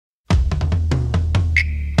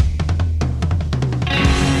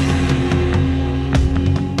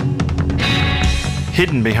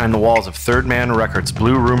Hidden behind the walls of Third Man Records'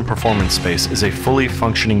 Blue Room Performance Space is a fully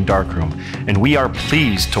functioning darkroom, and we are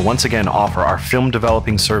pleased to once again offer our film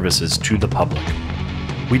developing services to the public.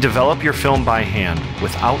 We develop your film by hand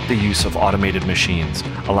without the use of automated machines,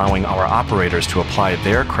 allowing our operators to apply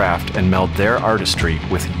their craft and meld their artistry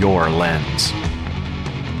with your lens.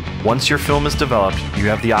 Once your film is developed, you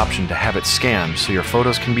have the option to have it scanned so your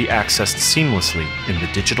photos can be accessed seamlessly in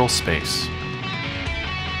the digital space.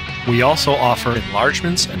 We also offer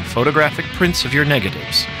enlargements and photographic prints of your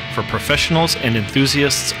negatives for professionals and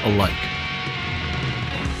enthusiasts alike.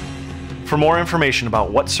 For more information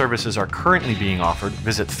about what services are currently being offered,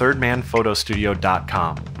 visit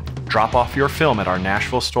thirdmanphotostudio.com. Drop off your film at our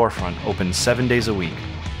Nashville storefront, open 7 days a week.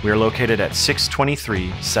 We are located at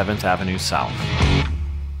 623 7th Avenue South.